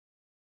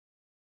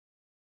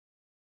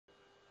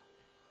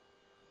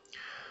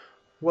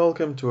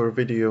Welcome to our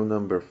video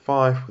number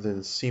 5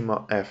 within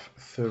CIMA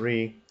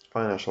F3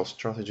 financial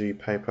strategy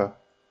paper.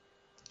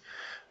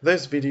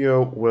 This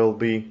video will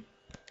be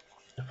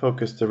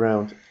focused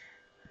around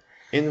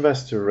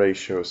investor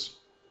ratios.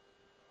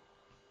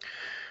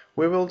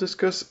 We will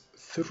discuss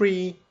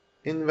 3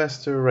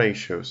 investor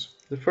ratios.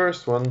 The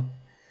first one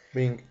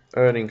being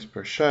earnings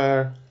per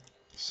share,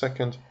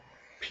 second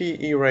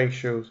PE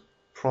ratios,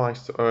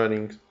 price to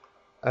earnings,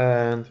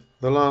 and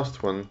the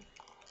last one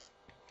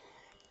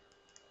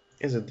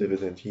is a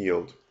dividend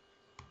yield.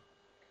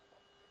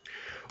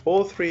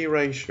 All 3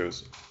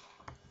 ratios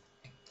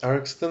are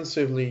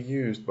extensively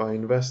used by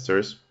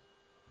investors,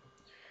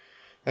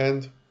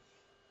 and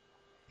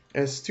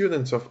as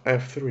students of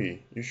F3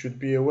 you should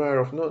be aware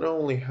of not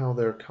only how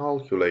they're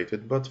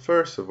calculated, but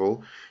first of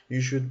all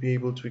you should be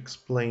able to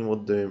explain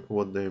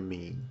what they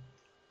mean.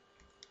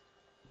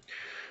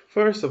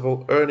 First of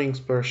all,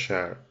 earnings per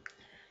share.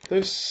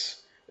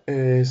 This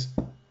is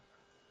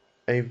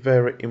a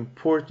very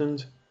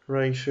important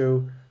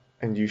ratio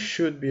and you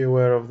should be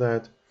aware of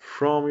that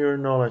from your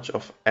knowledge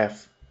of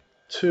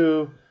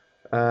F2.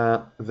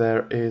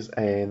 There is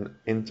an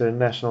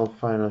international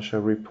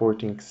financial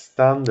reporting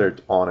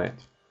standard on it,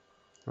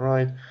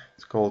 right?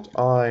 It's called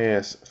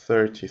IAS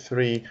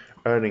 33,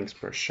 earnings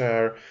per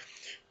share.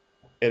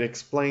 It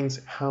explains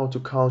how to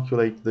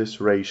calculate this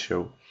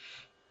ratio.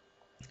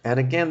 And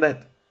again,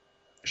 that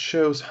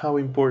shows how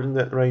important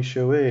that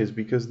ratio is,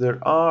 because there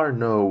are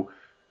no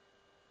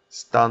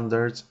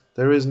standards.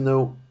 There is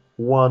no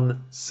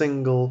one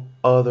single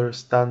other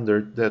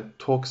standard that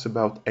talks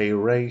about a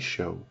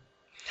ratio.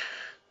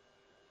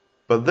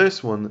 But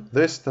this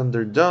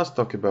standard does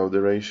talk about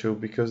the ratio,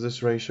 because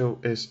this ratio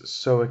is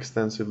so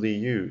extensively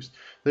used.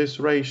 This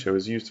ratio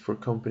is used for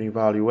company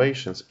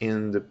valuations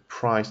in the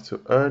price to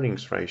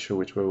earnings ratio,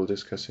 which we will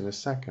discuss in a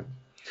second.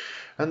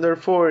 And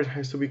therefore it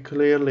has to be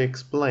clearly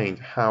explained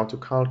how to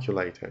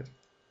calculate it.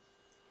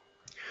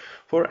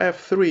 For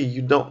F3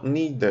 you don't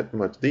need that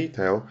much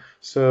detail,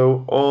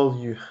 so all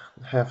you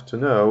have to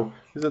know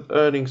is that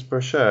earnings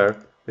per share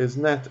is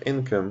net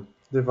income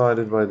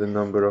divided by the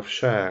number of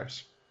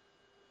shares.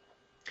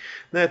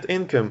 Net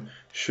income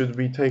should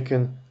be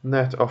taken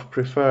net of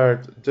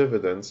preferred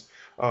dividends,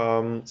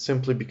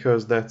 simply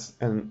because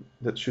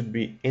that should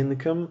be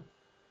income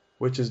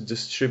which is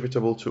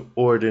distributable to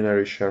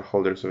ordinary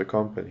shareholders of a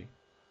company.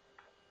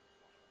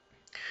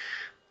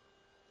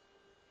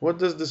 What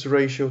does this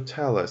ratio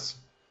tell us?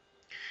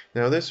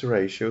 Now this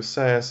ratio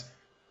says,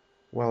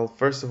 well,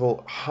 first of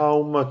all,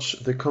 how much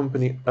the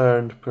company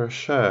earned per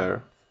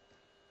share.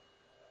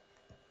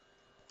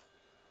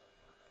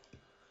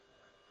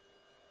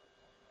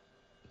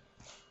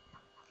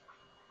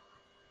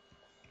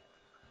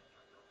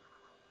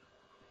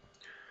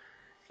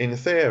 In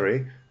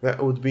theory,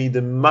 that would be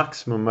the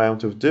maximum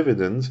amount of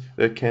dividends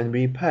that can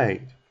be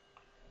paid.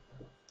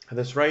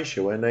 This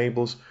ratio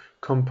enables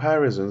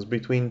comparisons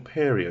between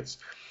periods,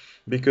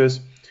 because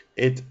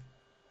it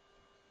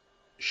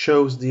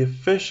shows the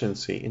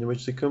efficiency in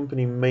which the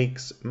company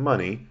makes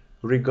money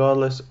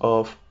regardless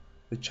of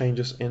the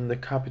changes in the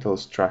capital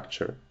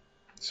structure.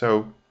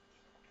 So,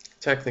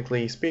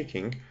 technically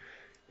speaking,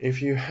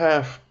 if you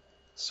have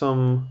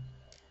some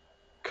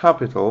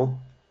capital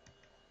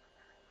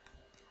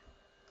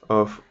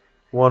of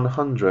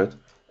 100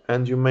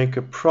 and you make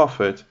a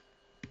profit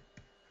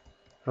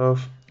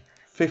of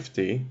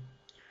 50,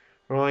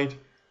 right?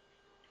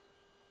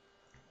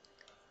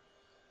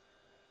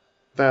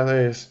 That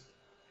is,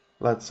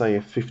 let's say,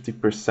 a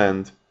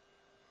 50%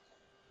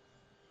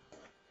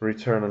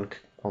 return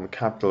on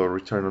capital or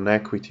return on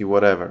equity,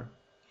 whatever.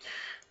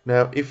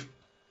 Now, if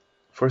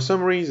for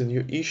some reason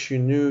you issue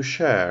new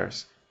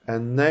shares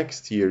and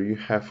next year you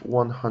have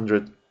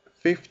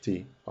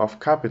 150 of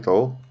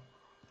capital,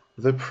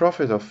 the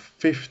profit of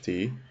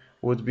 50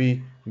 would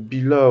be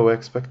below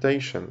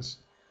expectations.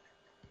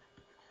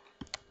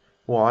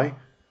 Why?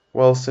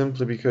 Well,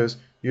 simply because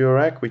your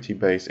equity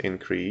base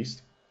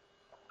increased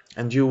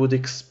and you would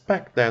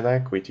expect that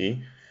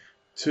equity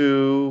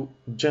to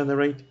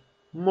generate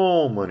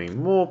more money,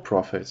 more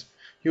profits.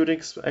 You would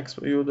expect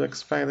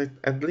it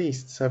at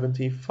least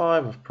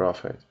 75 of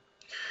profit.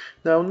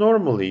 Now,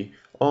 normally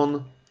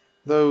on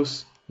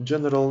those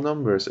general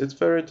numbers, it's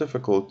very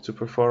difficult to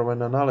perform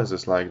an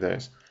analysis like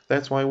this.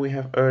 That's why we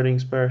have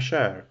earnings per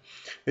share.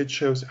 It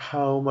shows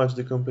how much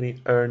the company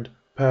earned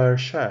per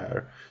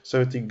share,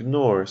 so it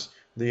ignores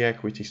the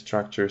equity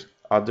structures,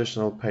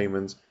 additional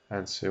payments,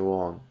 and so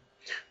on.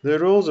 The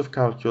rules of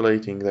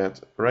calculating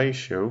that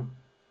ratio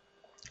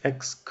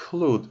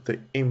exclude the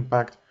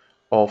impact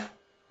of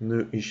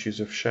new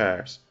issues of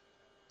shares.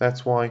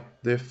 That's why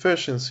the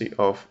efficiency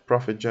of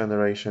profit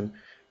generation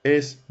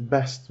is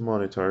best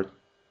monitored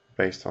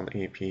based on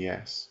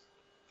EPS.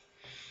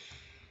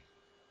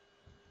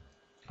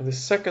 And the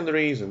second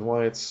reason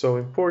why it's so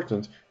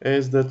important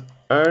is that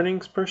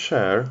earnings per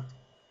share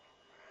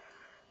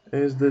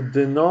is the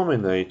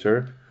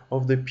denominator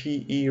of the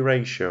PE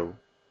ratio.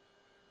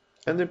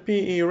 And the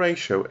PE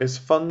ratio is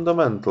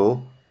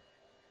fundamental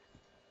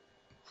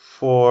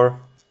for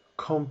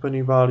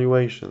company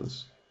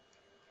valuations.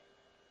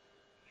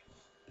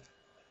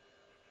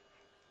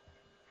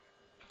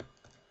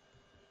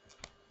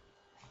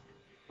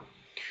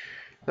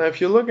 Now,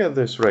 if you look at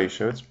this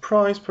ratio, it's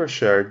price per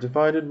share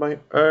divided by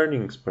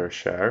earnings per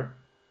share.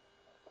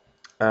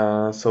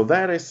 So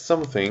that is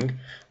something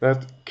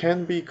that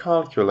can be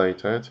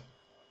calculated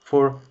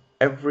for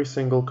every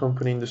single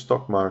company in the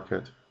stock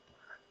market.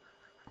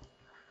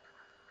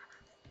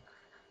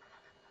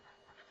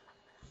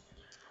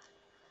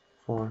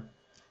 For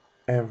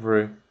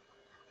every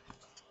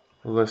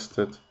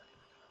listed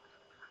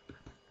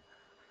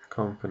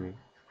company.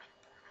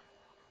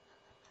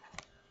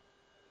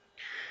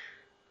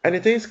 And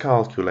it is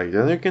calculated,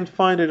 and you can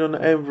find it on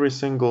every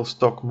single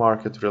stock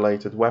market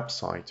related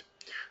website.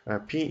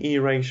 PE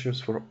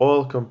ratios for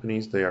all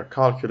companies, they are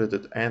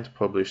calculated and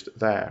published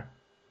there.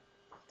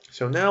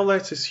 So now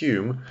let's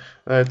assume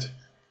that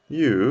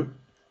you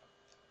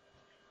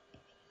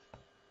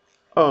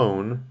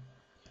own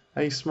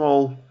a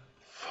small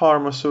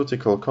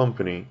pharmaceutical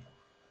company.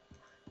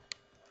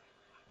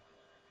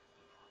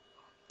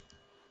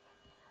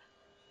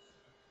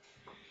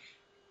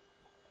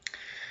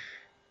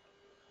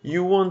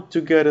 You want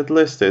to get it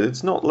listed.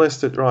 It's not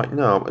listed right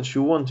now, but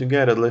you want to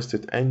get it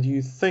listed, and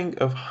you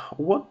think of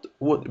what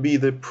would be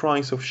the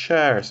price of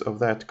shares of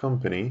that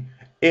company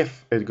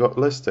if it got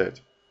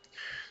listed.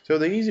 So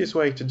the easiest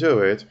way to do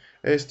it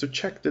is to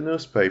check the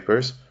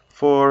newspapers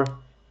for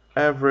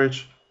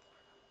average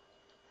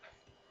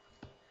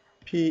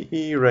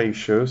PE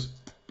ratios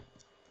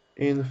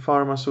in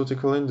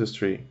pharmaceutical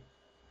industry.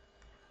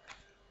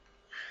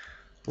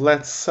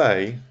 Let's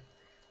say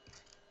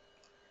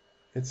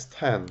it's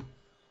 10.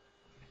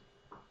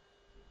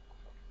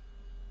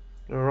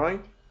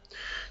 Alright?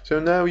 So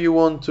now you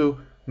want to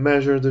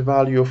measure the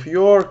value of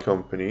your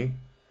company,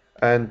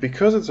 and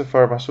because it's a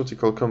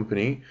pharmaceutical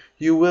company,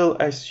 you will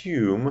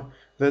assume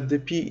that the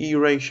PE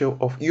ratio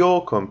of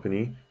your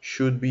company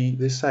should be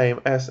the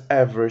same as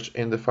average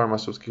in the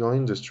pharmaceutical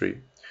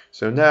industry.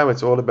 So now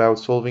it's all about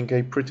solving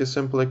a pretty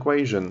simple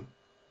equation.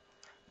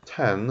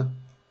 10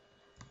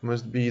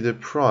 must be the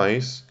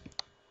price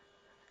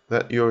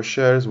that your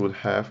shares would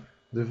have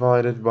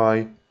divided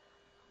by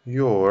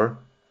your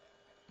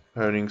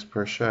earnings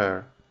per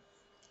share.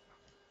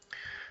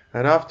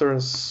 And after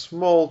a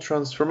small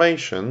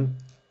transformation,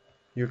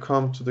 you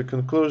come to the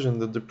conclusion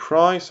that the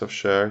price of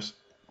shares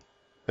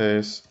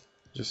is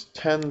just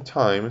 10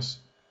 times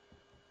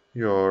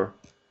your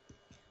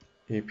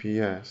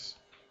EPS.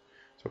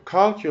 So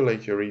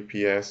calculate your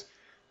EPS,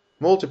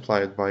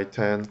 multiply it by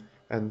 10,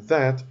 and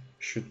that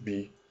should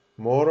be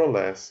more or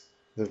less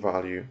the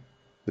value,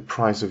 the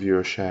price of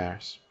your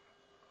shares.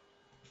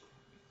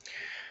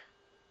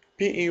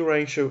 PE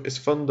ratio is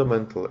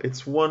fundamental.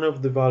 It's one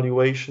of the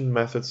valuation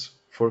methods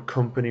for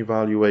company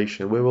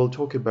valuation. We will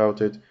talk about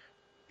it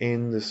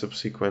in the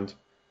subsequent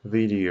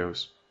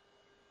videos.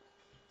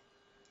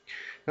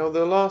 Now,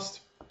 the last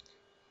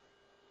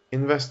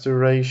investor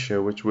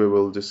ratio which we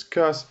will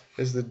discuss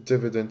is the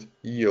dividend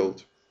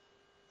yield.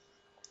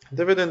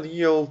 Dividend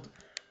yield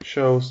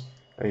shows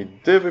a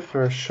div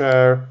per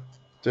share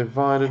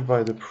divided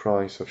by the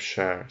price of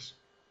shares.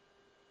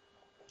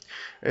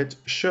 It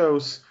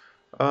shows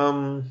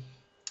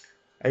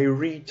a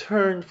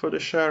return for the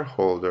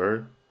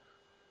shareholder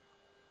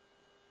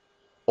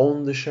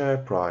on the share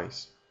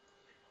price.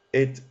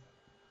 It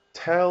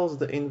tells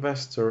the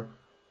investor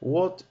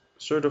what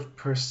sort of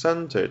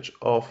percentage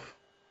of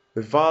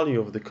the value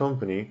of the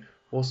company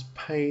was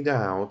paid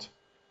out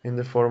in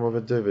the form of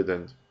a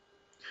dividend.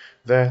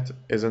 That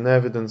is an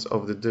evidence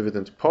of the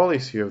dividend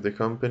policy of the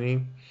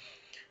company,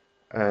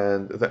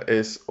 and that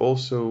is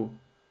also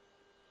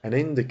an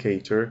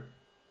indicator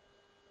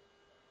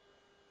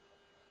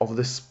of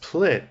the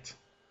split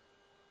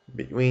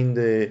between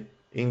the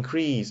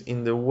increase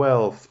in the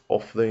wealth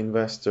of the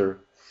investor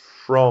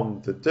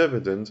from the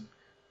dividend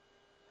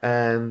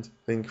and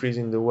the increase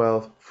in the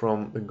wealth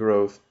from the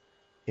growth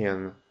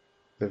in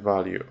the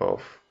value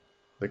of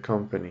the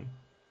company.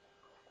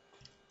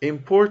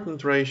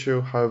 Important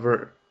ratio,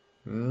 however,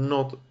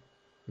 not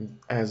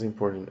as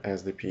important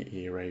as the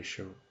PE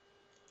ratio.